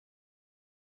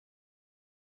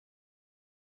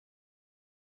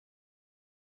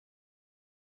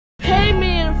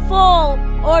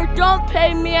or don't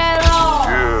pay me at all.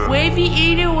 Yeah. Wavy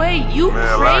either way, you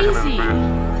man, crazy.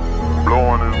 Blow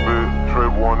on this bit,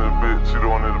 treble on this bit,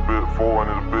 Cheeto on this bit, 4 on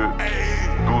this bit,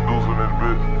 doo-doos on this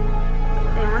bit.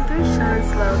 They want their shine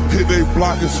slow. Hit they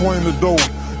block and swing the door.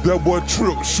 That boy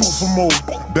Trip, shoot some more.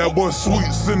 That boy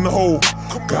Sweets in the hole.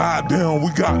 Goddamn,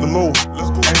 we got the low.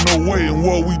 Ain't no way in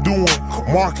what we doing.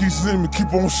 Marquise in me,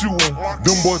 keep on shooting.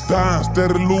 Them boys dying,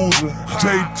 steady losing.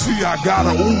 JT, I got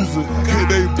a oozing. Hit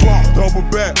they block, double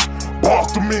back. Boss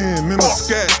them in a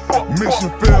scat. Mission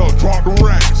failed, drop the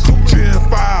racks. Gen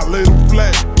 5, lay them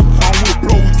flat. I'm with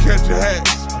Blow, we catch your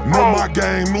hats. Know my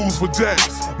gang news for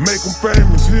jacks. Make them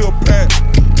famous, he'll pat.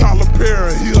 Tyler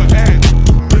Perry, he'll act.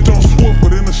 Bitch on Swift,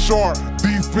 but in the sharp.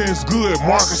 Defense good,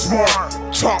 market smart.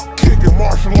 Chop, kicking,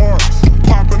 martial arts.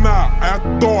 Popping out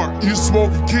after dark. You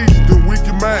smoking keys, then we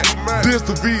can match. This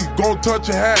the V, gon' touch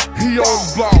your hat. He on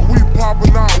the block, we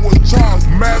popping out with chops.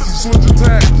 Massive switch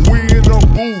attack. We in the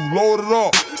booth, loaded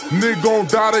up. Nigga gon'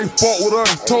 die, they fuck with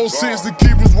us. Told 6 to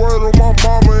keep his word on my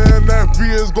mama, and that V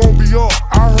is gon' be up.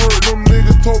 I heard them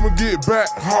niggas told me get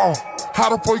back. How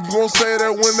the fuck you gon' say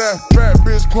that when that fat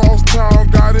bitch cross town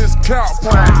got his cap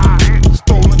on?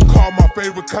 Stolen car, my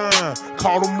favorite kind.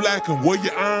 Caught him lacking, where you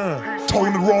eyeing?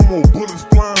 Tony Romo, bullets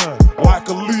flying. Like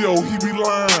a Leo, he be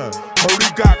lying. Heard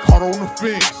he got caught on the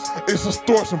fence. It's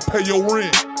extortion, pay your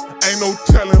rent. Ain't no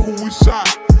telling who we shot.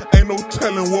 Ain't no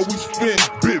telling what we spent.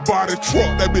 Big body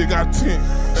truck, that bitch got tint.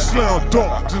 Slam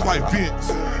dunk, just like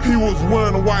Vince. He was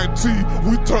wearing a white tee.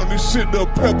 We turned this shit to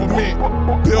peppermint.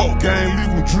 Belt gang,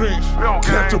 leave him drenched.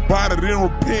 Catch a body, then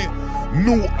repent.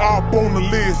 New op on the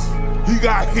list. He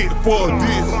got hit for a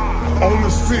diss. On the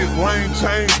 6, lane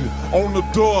changing. On the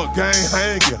dog, gang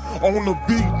hanging. On the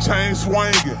beat, chain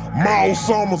swinging. Miles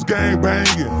Summers, gang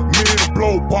banging. Men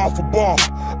blow bar for bar.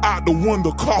 Out the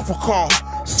window, car for car.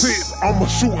 6, I'm a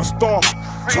shooting star.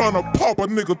 Tryna pop a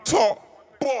nigga top.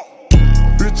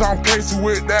 Bitch, I'm Casey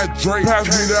with that Drake. Pass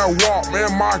me that walk, man,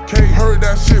 my cake. Heard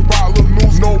that shit about Lil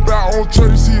News. No bout on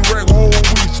Church, see wreck, whole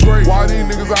we straight. Why these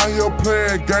niggas out here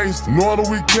playing gangsta? Knowing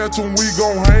we catch him, we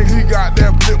gon' hang. He got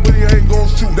that flip, but he ain't gon'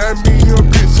 shoot. That mean he'll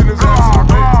bitch in his ass in the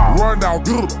bank. Run down,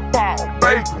 bow,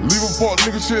 bacon. Leave a fuck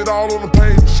nigga shit all on the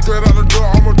page. Straight out the door,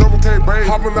 I'm a double K babe.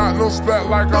 Hopping out no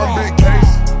splat like I'm Big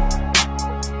Case.